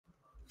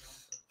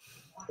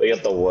We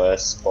got the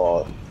worst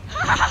spot.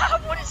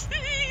 What is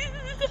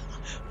this?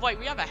 Wait,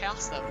 we have a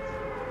house though.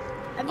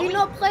 Have you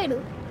not played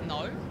it?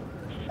 No.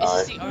 No.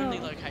 Is this the only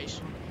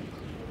location?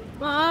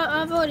 Well,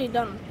 I've already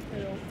done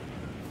it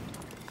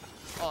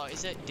all. Oh,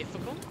 is it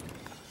difficult?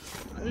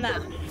 Nah.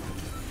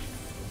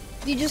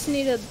 You just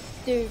need to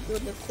do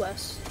the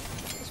quest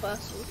as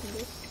fast as you can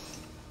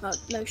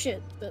do. No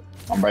shit, but...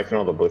 I'm breaking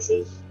all the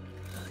bushes.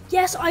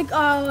 Yes,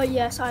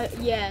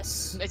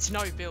 yes. It's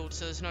no build,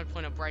 so there's no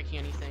point of breaking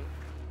anything.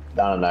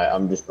 No,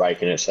 I'm just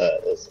breaking it so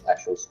there's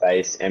actual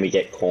space, and we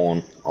get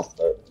corn off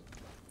the...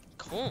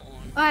 Corn?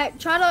 Alright,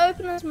 try to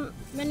open as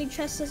many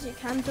chests as you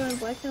can, don't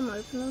break them,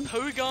 open them.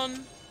 Poo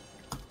gun?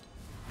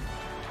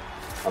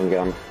 I'm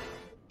gone.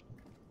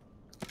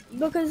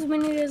 Because we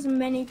need as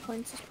many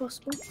points as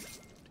possible.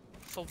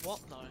 For what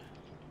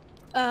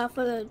though?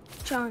 For the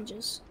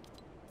challenges.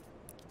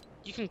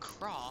 You can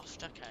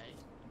craft, okay.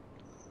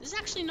 This is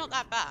actually not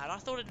that bad. I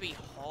thought it'd be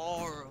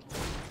horrible.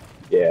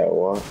 Yeah,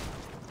 what?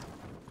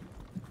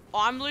 Oh,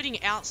 I'm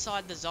looting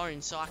outside the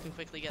zone so I can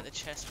quickly get the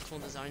chest before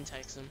the zone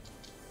takes them.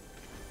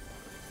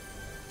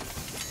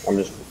 I'm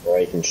just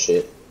breaking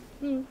shit.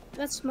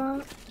 That's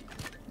smart.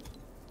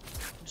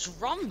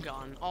 Drum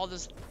gun? Oh,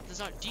 there's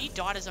no... Do you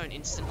die to zone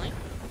instantly?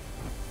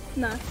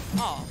 No.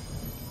 Oh.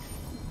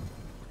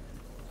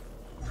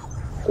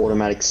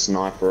 Automatic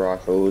sniper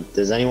rifle.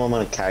 Does anyone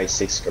want to carry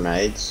 6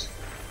 grenades?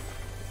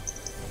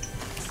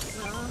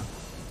 No.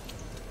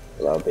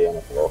 That'll be on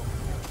the floor.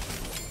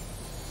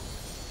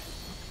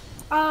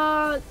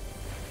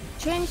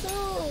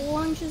 Chainsaw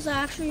launchers are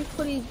actually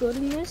pretty good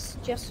in this,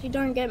 just you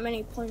don't get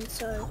many points,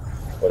 so...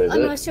 What is it?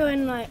 Unless you're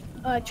in, like,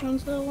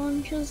 chainsaw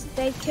launchers,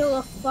 they kill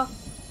a fuck...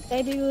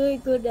 They do really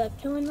good at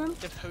killing them,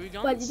 The poo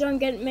guns? but you don't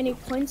get many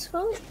points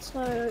for it,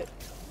 so...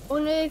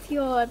 Only if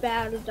you're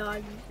about to die,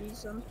 you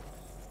use them.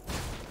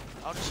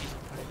 I'll just use a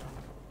poo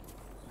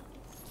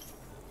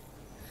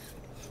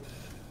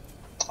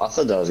gun. I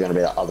thought there was going to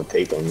be other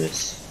people in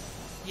this.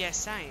 Yeah,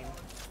 same.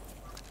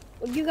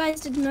 Well, you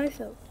guys did no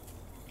fill.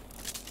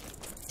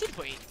 Did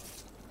we?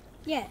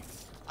 Yeah.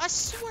 I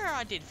swear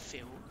I did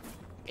Phil.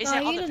 Is No,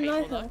 there you other did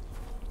no people though? fill.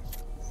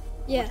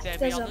 Yeah, Would there be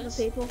there's other others?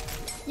 people.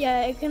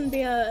 Yeah, it can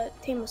be a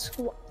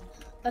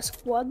a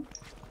squad.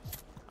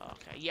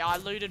 Okay, yeah, I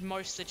looted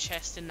most of the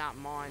chest in that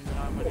mine that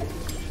I went in.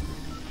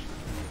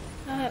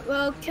 Alright,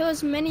 well, kill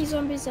as many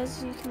zombies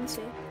as you can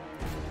see.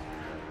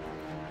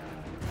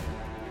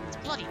 It's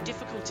bloody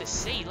difficult to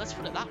see, let's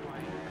put it that way.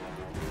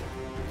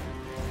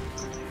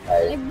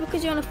 Hey,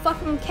 Because you're in a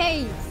fucking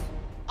cave.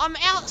 I'm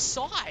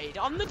outside,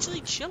 I'm literally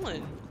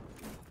chilling.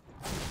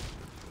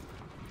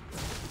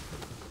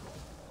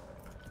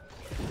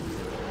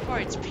 Bro,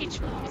 it's pitch,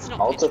 it's not pitch.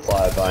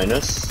 multiplier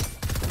bonus.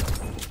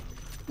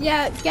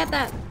 Yeah, get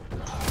that.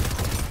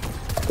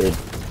 Good.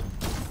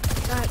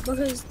 Alright,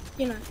 because,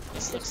 you know,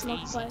 This looks it's not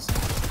easy. close.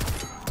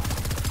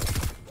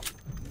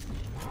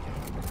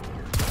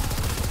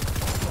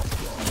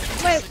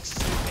 Wait, This looks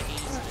super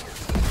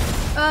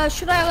easy.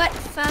 should I let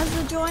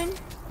Fazza join?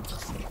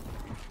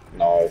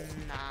 No.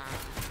 Nah.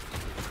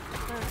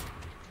 Alright,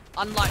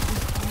 Unlike,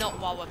 not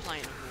while we're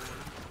playing a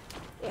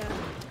Horde. yeah.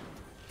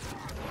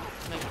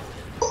 Maybe.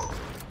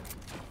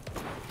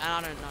 And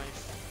I don't know if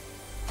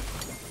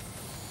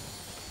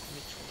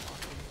Mitch will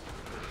like him.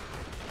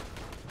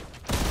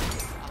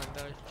 I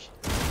don't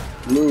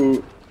know.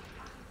 Loot.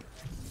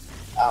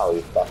 Ow,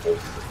 you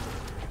fuckers.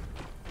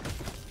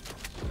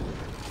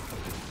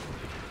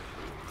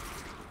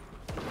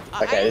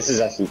 Okay, this is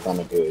actually kind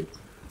of good.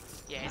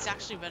 Yeah, it's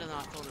actually better than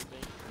I thought it'd be.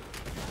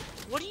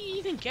 What do you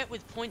even get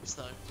with points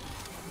though?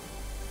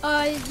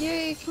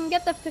 You can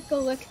get the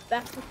pickle lick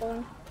back to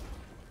phone.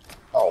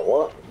 Oh,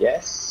 what?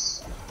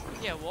 Yes.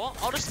 Yeah, what?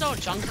 I'll just throw a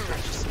junker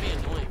route just to be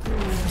annoying.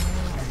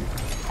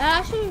 It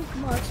actually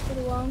works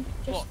pretty well.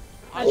 Just, What?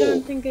 I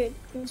don't think it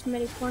gives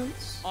many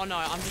points. Oh no,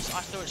 I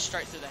threw it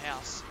straight through the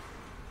house.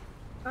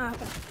 Ah,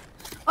 okay.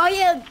 Oh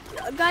yeah,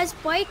 guys,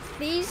 break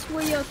these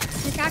with your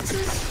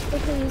pickaxes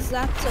because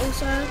that's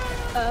also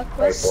a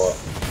Break quest.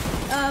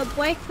 what?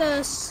 Break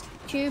the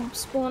cube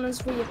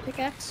spawners with your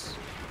pickaxe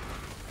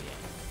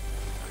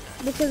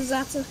because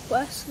that's a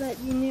quest that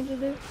you need to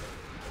do.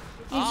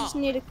 You just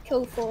need to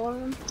kill 4 of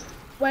them.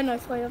 Wait, no,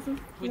 3 of them.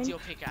 I With mean. your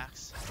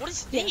pickaxe. What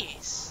is Yeah.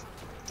 this?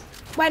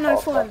 Wait, no, Oh,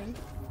 4 fuck. of them.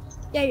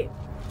 Yeah, yeah.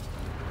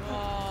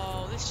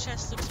 Whoa, this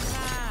chest looks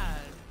mad.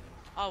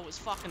 Oh, it's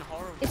fucking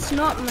horrible. It's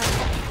not mad.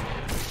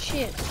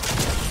 Shit.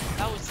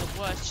 That was the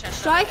worst chest I've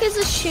Strikers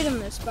are shit in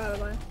this, by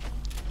the way.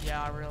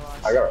 Yeah, I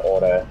realised. I got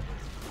auto.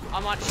 I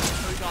might just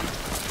use a poo gun.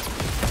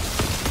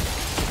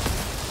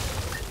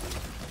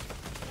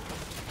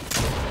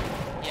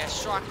 Yeah,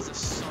 strikers are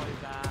so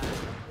bad.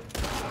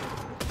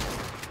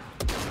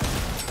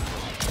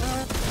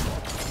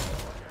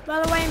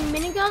 By the way,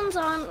 miniguns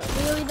aren't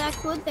really that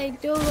good. They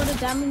do a lot of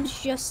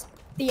damage, just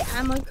the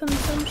ammo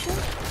consumption.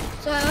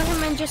 So I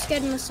recommend just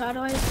getting a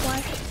sideways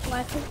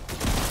rifle.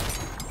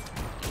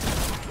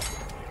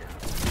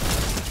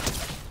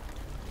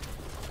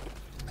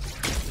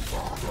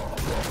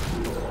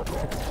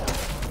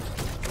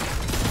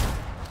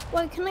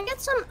 Boy, can I get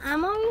some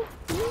ammo,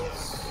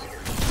 please?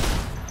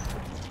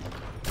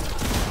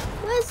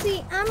 Where's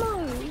the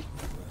ammo?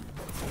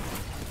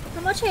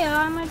 How much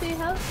AR ammo do you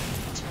have?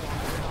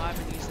 200. I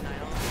haven't used an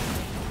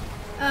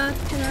AR.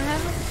 Can I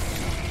have it?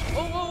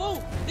 Oh, whoa,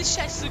 whoa! This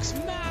chest looks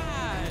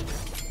mad!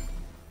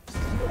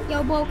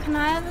 Yo, Bo, can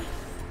I have it?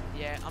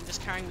 Yeah, I'm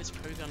just carrying this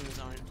poo gun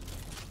zone.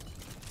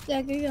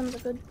 Yeah, good guns are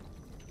good.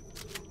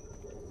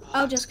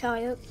 I'll just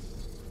carry it.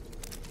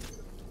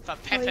 For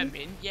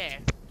peppermint, yeah.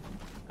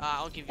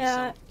 I'll give you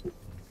some.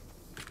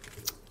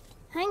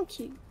 Thank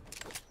you.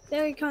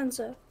 Very kind,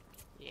 sir.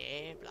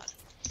 Yeah, blood.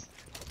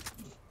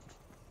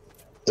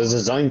 Does the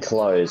zone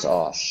close?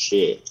 Oh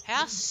shit.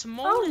 How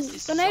small is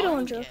this grenade zone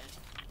launcher. get?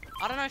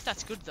 I don't know if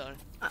that's good though.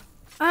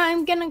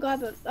 I'm gonna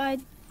grab it. I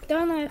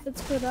don't know if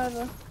it's good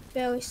either.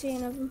 Barely see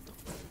any of them.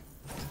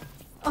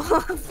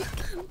 Oh,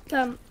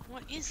 come.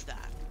 What is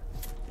that?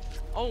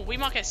 Oh, we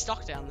might get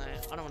stuck down there.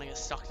 I don't want to get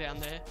stuck down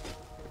there.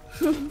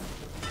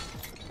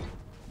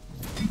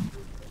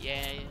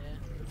 Yeah, yeah.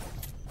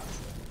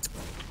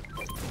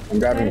 I'm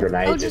grabbing I'll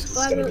grenades. just It's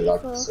grab gonna be it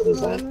like for sort of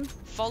zone. Roman.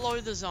 Follow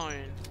the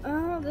zone.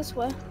 Oh, this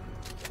way.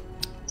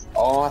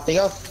 Oh, I think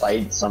I've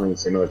played something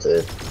similar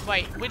to.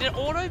 Wait, would an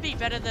auto be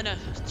better than a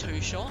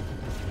two-shot?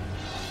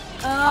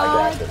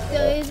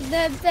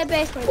 They're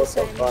basically the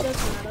same. It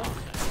doesn't matter.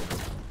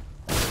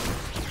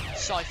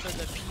 Cypher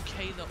the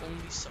PK, the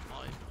only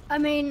survivor. I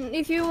mean,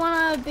 if you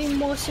wanna be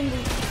more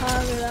single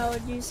target, I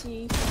would use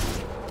the.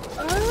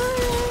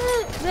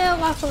 They're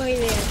luckily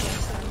there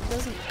next time. It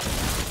doesn't matter.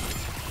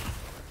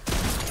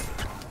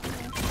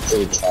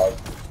 Good chug.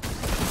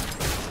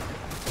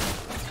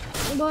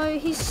 Boy,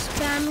 he's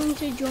spamming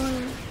to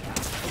join.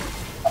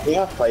 I think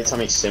I've played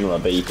something similar,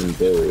 but you can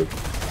build.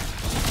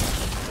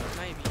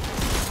 Maybe.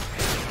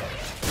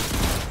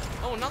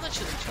 Oh, another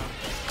chili chunk.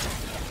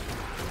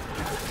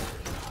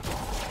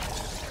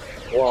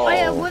 Whoa. Oh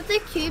yeah, with the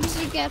cubes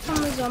you get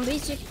from the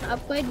zombies, you can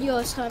upgrade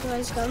your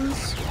sideways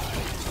guns.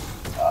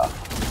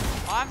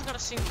 I haven't got a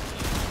single cube.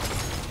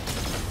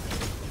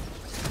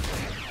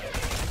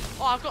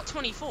 Oh, I've got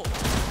 24.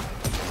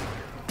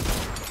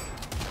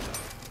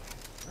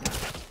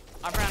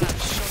 I ran out of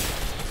shotgun.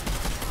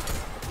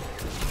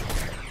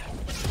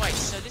 Wait,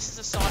 so this is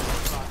a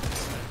sideways rifle.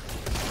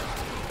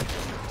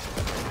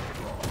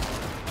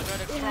 I go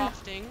to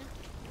crafting.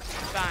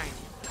 Bang.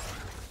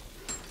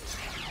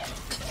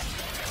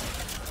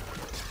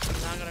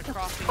 Now I go to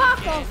crafting Fuck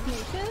again. off,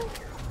 Nika.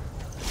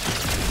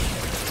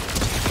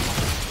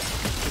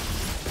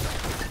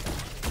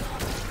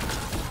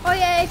 Oh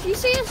yeah, if you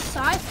see a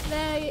scythe,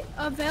 they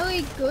are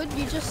very good.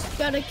 You just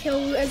gotta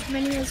kill as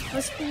many as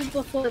possible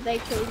before they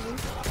kill you.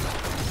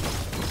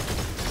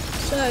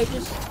 So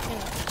just,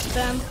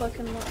 spam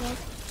fucking whatnot.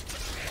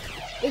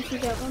 If you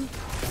get one.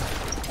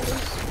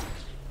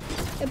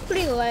 They're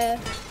pretty rare.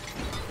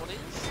 What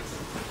is?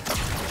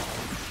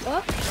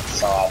 What?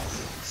 Scythe.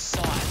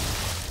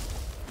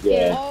 Scythe.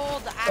 Yeah.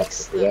 Oh, the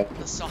axe, Yeah.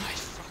 the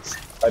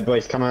scythe. Hey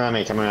boys, come around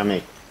me, come around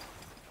me.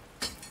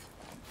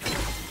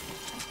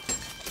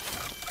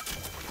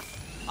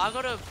 I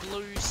got a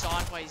blue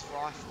sideways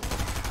rifle.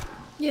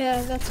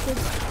 Yeah, that's good.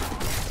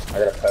 I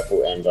got a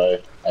purple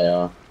endo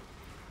AR. Ooh.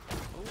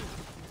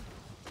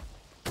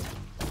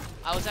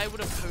 I was able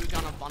to poo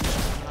gun a bunch of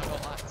them and I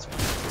got like 20.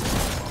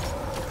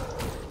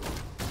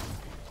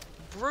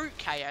 Brute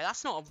KO,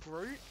 that's not a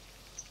brute.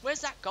 Where's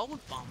that gold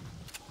bump?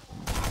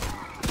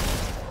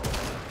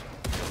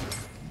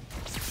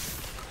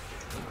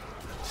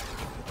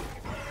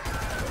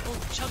 Oh,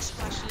 chug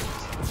splashes.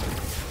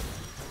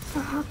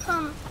 How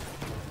come?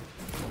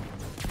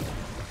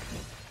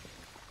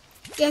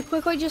 Yeah,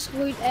 quickly just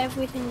loot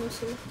everything you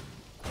see.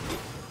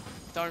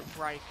 Don't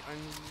break,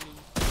 only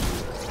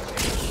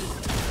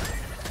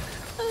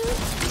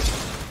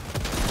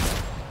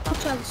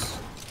Chugs.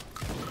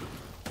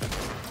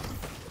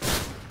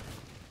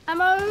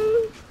 Ammo!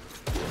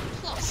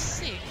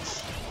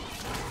 +6.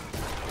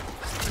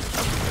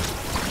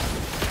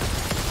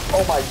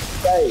 Oh my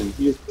days,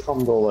 you just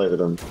cummed all over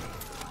them.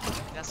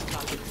 That's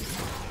covered.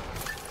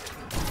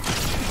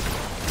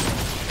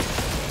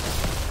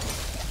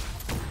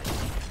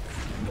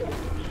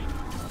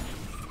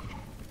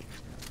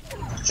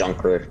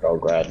 Junk rift, I'll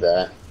grab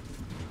that.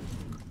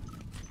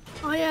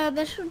 Oh yeah,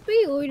 there should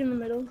be loot in the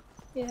middle.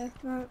 Yeah,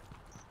 no.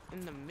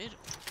 In the middle.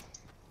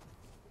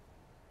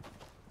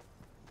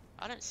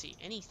 I don't see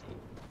anything.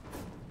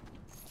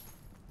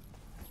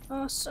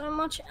 Oh, so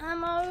much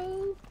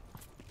ammo.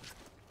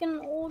 Get an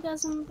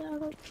orgasm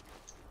about it.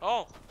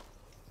 Oh!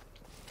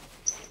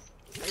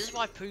 This is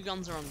why poo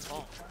guns are on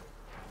top.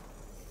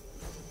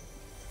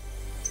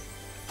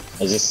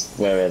 Is this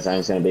where our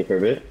zone's gonna be for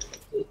a bit?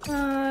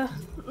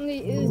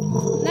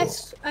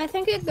 Next, I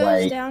think it goes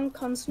Wait. down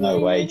constantly. No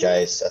way,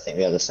 Jace. I think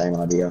we have the same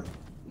idea.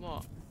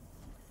 What?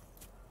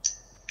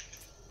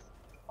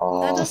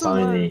 Oh, That if doesn't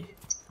only.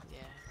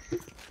 Yeah.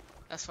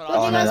 That's what But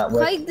Oh, you no, guys that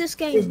worked. played this It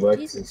game, worked.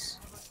 Jesus.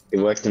 It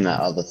worked in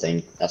that other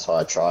thing. That's why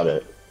I tried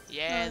it.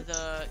 Yeah,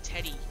 the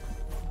teddy.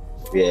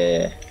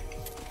 Yeah.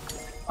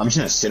 I'm just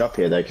gonna sit up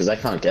here though, because they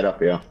can't get up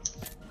here.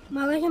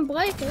 Well, they can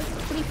break it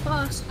pretty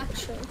fast,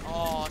 actually.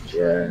 Oh,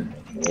 Yeah.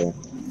 Yeah.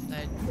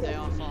 they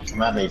are fast.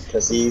 Come at me,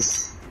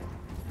 pussies.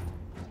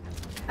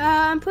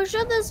 I'm pretty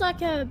sure there's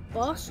like a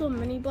boss or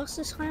mini boss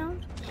this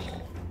round.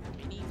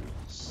 Mini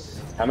boss.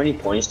 How many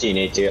points do you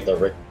need to get the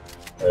Rick?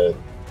 The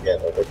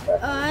Rick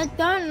back? I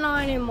don't know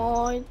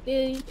anymore.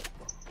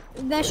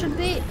 There should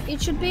be.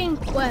 It should be in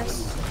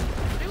quest.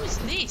 Who is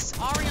this?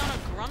 Ariana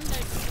Grande.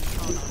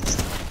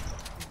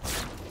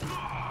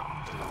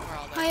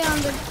 Hi,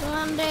 on the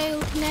Grande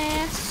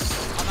Ness.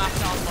 I'm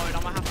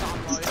gonna have to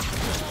unload.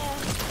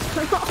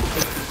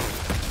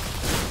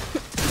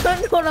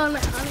 Don't put on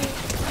it, honey.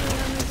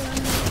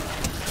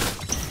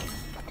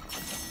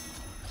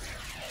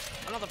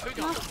 Another poo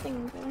gun.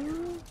 Nothing.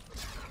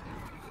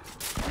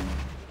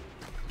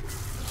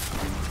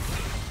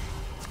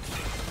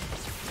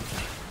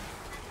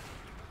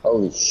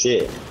 Holy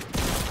shit.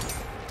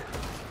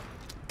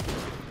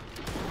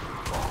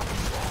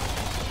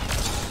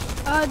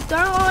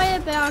 Don't worry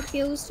about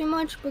heals too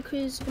much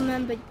because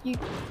remember you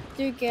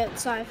do get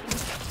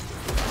siphoned.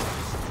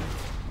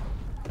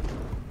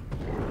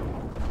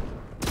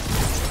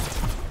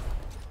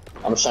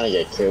 I'm just trying to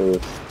get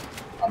killed.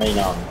 I mean,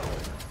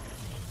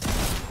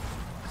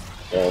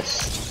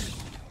 yes.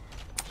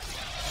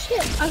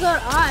 Shit, I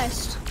got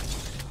iced.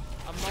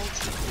 A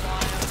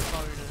multiplier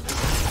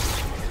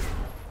bonus.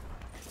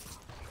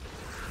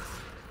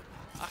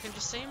 I can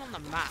just see him on the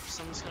map,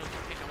 so I'm just gonna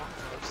pick him up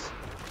close.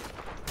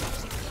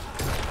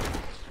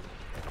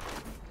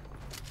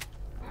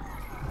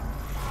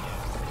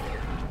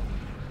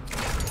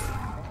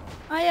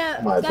 Oh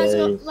yeah, My guys,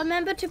 days.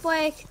 remember to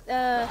break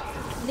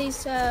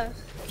these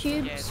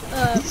cubes,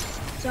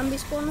 zombie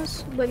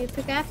spawners with your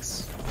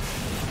pickaxe.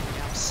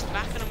 Yeah, I'm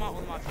smacking him up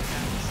with my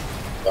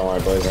pickaxe. Don't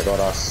worry, boys, I got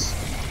us.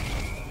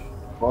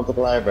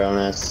 Multiplier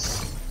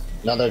bonus.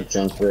 Another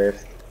junk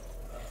rift.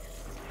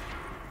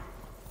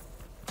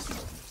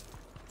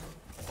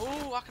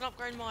 Oh, I can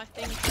upgrade my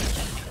thing.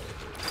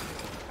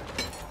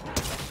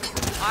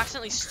 I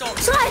accidentally stopped.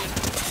 Sorry.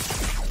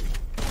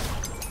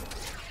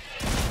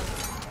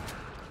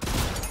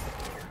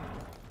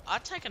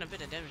 I've taken a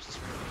bit of damage this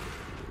round.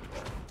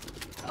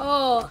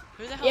 Oh,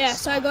 Who the hell?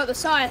 yes, I got the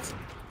scythe.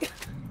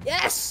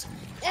 Yes,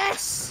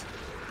 yes.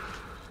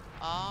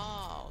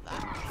 Oh,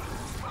 that.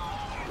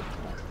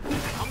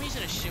 I'm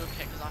using a shield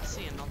kit because I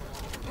see another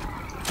one.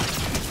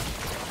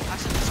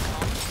 Actually, this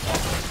one.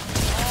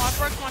 Oh, I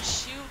broke my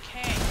shield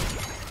kit.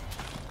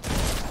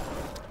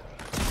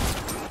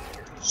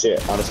 Shit,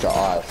 I just got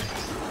eyes.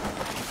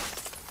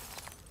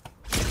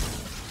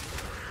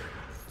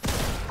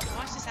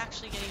 Why is this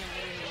actually getting a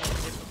little more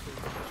difficult?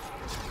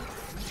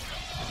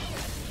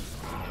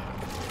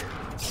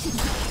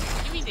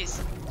 Give me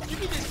this. Give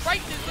me this.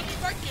 Break this. Let me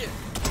break it.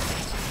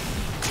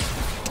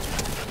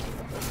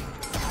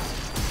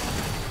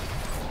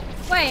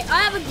 Wait,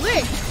 I have a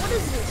glitch. What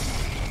is this?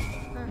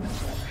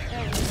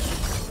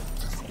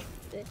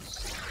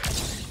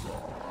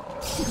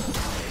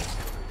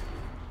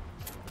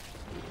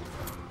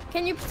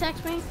 Can you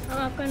protect me? I'm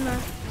not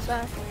gonna.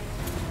 Sorry.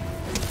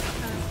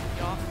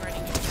 You're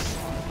upgrading your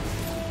sword.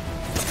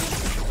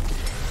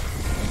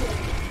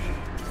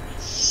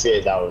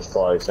 Shit, that was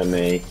close to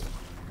me.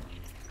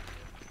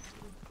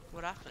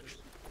 What happened?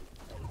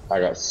 I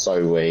got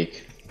so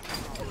weak.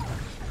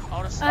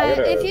 I'll just.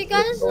 If you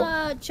guys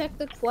check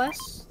the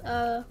quests,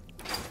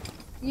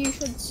 you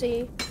should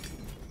see.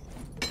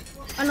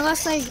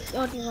 Unless I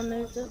already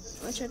removed it,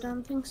 which I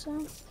don't think so.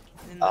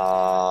 In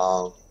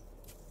the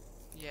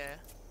yeah.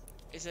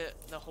 Is it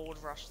the Horde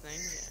rush thing?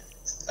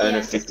 Yeah. Earn a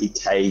Yeah.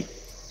 50k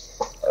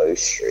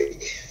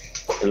streak.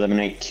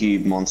 Eliminate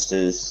cube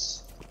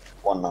monsters.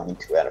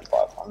 192 out of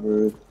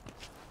 500.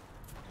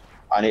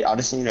 I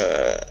just need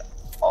a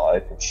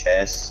open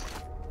chest.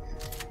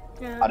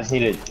 Yeah. I just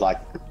need to like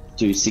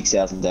do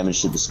 6,000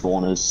 damage to the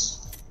spawners,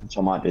 which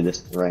I might do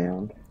this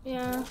round.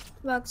 Yeah,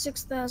 about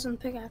 6,000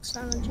 pickaxe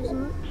damage,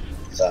 isn't it?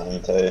 So I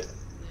need to.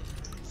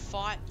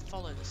 Fight,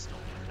 follow the storm.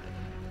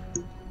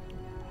 Okay.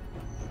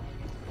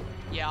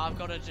 Yeah, I've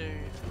got to do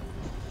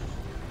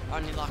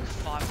only like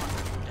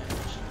 500 more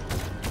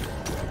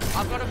damage.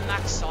 I've got a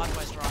max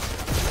sideways right.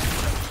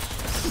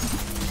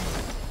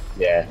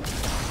 Yeah.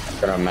 I'm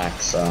gonna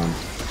max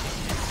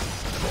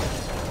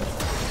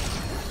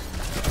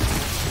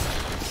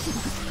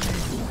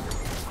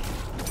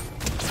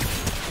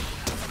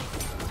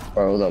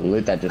Bro, the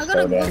loot that I just got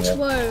a fell down glitch there.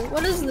 low.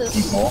 What is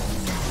this? More?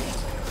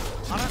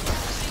 I don't know.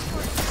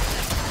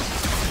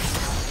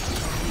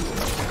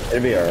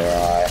 It'll be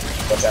alright.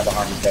 Watch out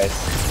behind you guys.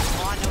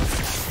 I know.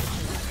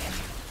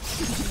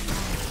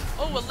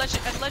 Oh, a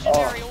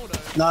legendary auto.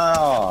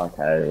 No,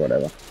 okay,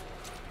 whatever.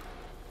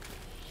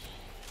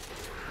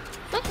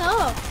 Fuck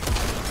off.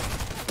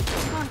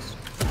 Nice.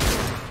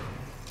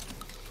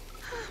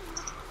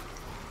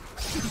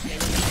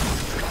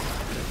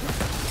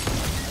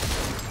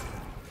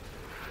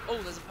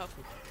 Oh, there's a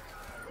purple.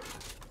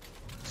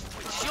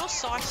 Does your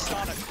scythe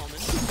start at common?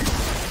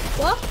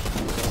 What?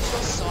 Does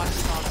your scythe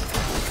start at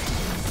common?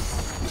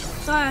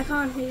 Sorry, I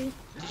can't hear you.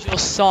 Does your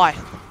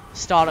scythe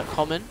start at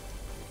common?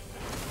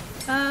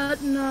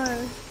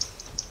 No.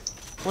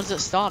 What does it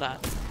start at?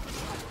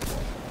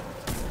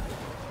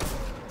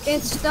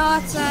 It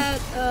starts at,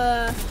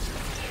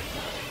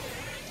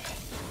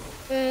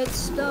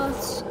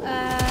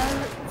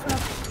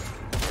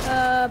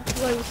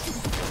 blue.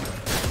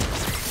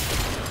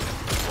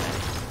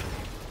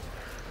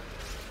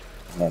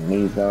 I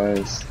need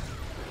those.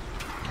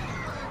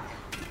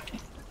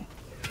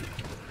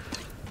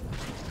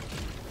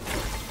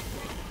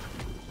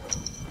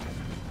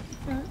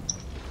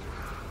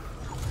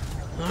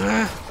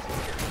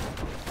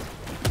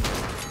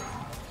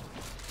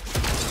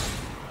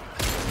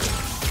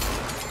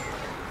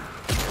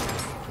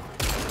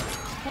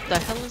 What the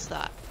hell is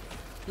that?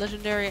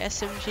 Legendary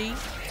SMG?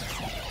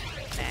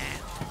 Nah.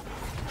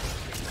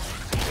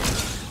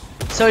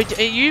 So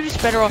are you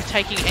just better off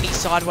taking any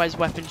sideways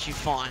weapons you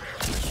find?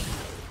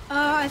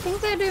 I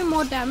think they do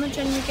more damage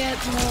and you get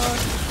more,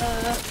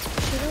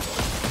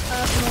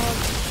 more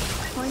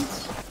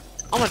points.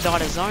 I'm gonna die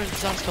to zone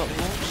because I just got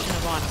launched and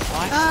I'm buying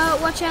twice.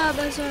 Watch out,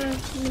 there's a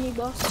mini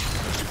boss.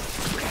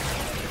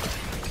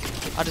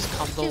 I just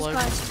come all over.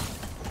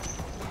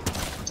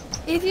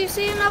 If you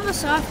see another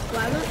side,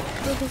 grab it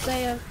because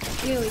they are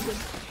really good.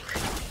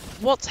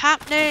 What's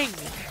happening?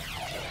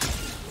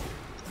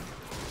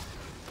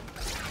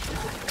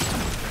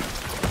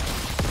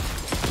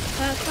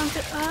 Pump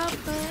it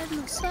up and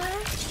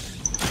massage.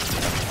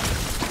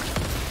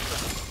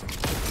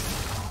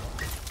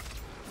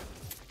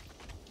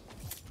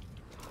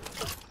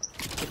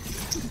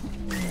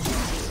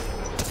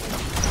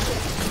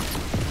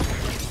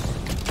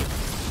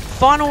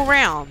 Final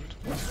round.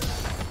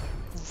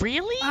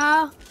 Really?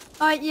 Yeah,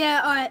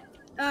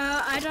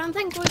 I don't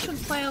think we should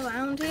play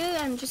around here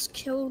and just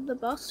kill the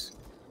boss.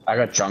 I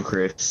got junk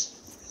rifts.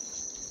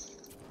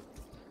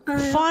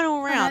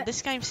 Final round.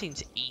 This game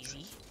seems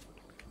easy.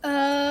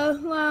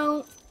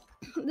 Well,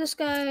 this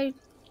guy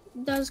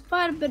does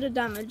quite a bit of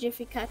damage if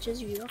he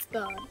catches you off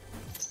guard.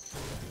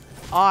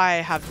 I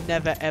have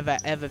never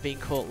ever been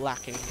caught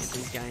lacking in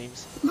these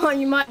games. Well,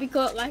 you might be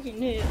caught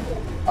lacking here.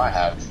 I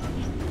have.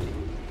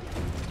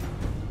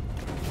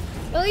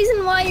 The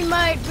reason why you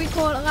might be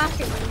caught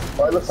lacking.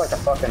 Oh, it looks like a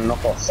fucking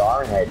knockoff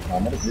siren head,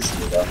 man. What is this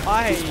shit, though?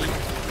 I'm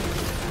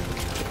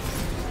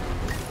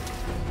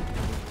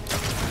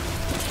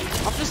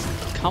just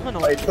coming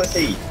on. Hey,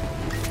 pussy.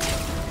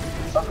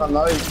 Suck on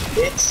those,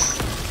 bitch.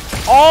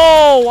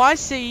 Oh, I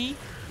see.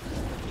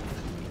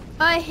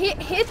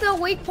 Hit the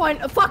weak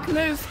point. Fuck,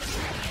 move.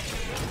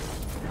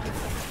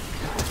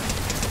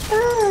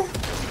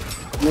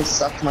 You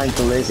suck my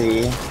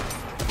glizzy.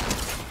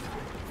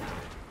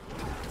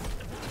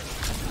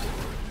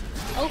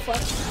 Oh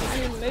fuck, I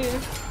need to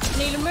move.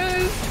 Need to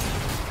move.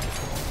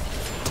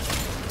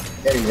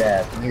 Get his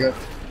ass, nigga.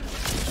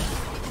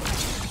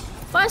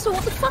 Faisal,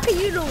 what the fuck are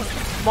you doing?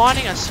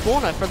 Mining a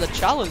spawner for the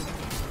challenge.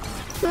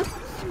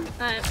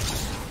 Alright.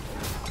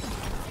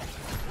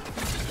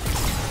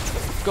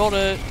 Got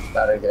it.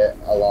 Gotta get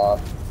a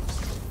lot.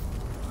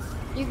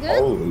 You good?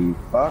 Holy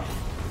fuck.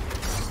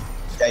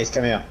 Guys,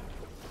 come here.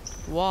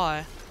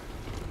 Why?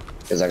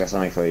 Because I got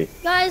something for you.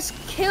 Guys,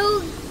 kill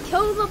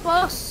the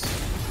boss.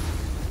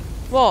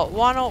 What?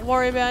 Why not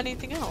worry about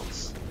anything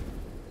else?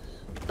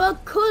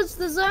 Because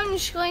the zone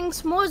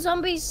shrinks, more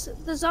zombies,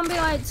 the zombie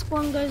light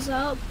spawn goes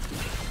up,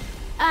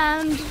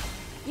 and,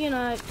 you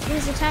know,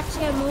 his attacks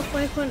get more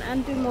frequent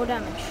and do more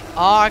damage.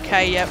 Oh,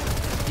 okay, yep.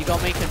 You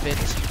got me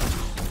convinced.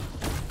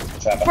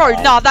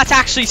 Bro, nah, that's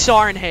actually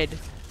Siren Head.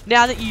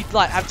 Now that you,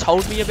 like, have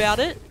told me about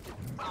it,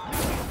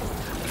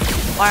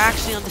 I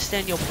actually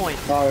understand your point.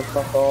 No,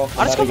 fuck off.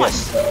 I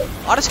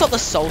just got the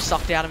soul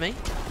sucked out of me.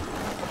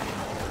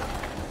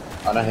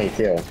 I know how you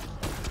feel.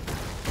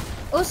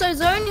 Also,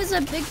 zone is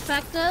a big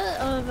factor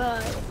of,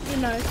 you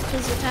know,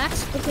 his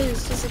attacks,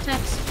 because his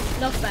attacks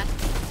knock back.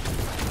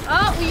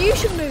 Oh, well, you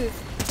should move.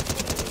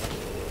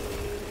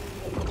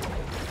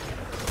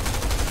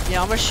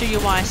 Yeah, I'm gonna shoot you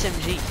my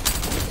SMG.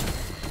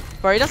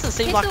 Bro, he doesn't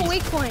seem Hit like the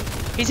weak point.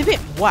 he's a bit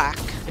whack,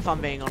 if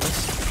I'm being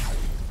honest.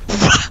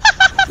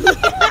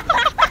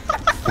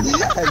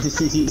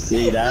 Did you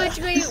see that?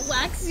 Literally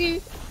whacks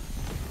you.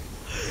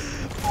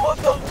 What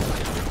the?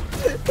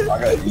 I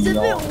got It's a bit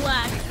no.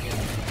 whack.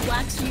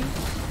 Whacks you.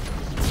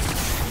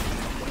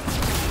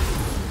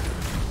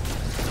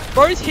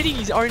 Bro's hitting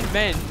his own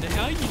men.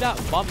 How are you that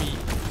bummy?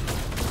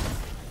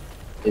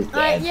 It's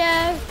dead.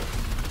 Yeah.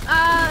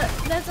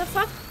 There's a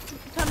fuck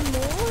ton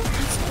more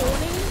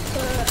spawning,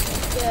 but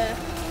yeah,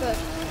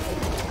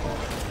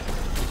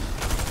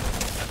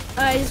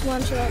 but he's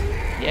one shot.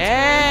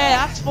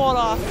 Yeah, that's what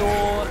I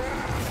thought.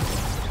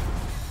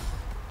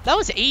 That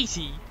was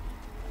easy.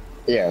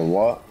 Yeah,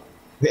 what?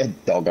 Yeah,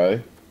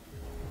 doggo.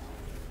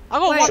 I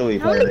got Wait, one.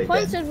 how many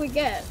points did we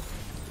get?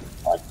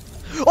 Oh,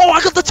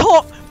 I got the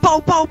top! Bow,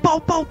 bow, bow,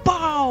 bow,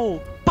 bow!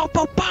 Bow,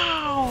 bow,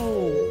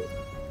 bow!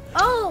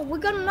 Oh, we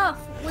got enough.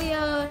 We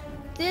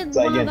did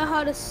Say one again. of the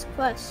hardest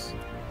quests.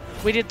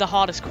 We did the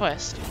hardest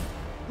quest.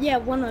 Yeah,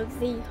 one of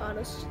the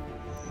hardest.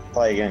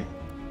 Play again.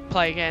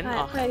 Play again.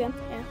 Alright, Oh, play again.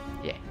 Yeah.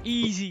 yeah,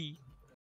 easy.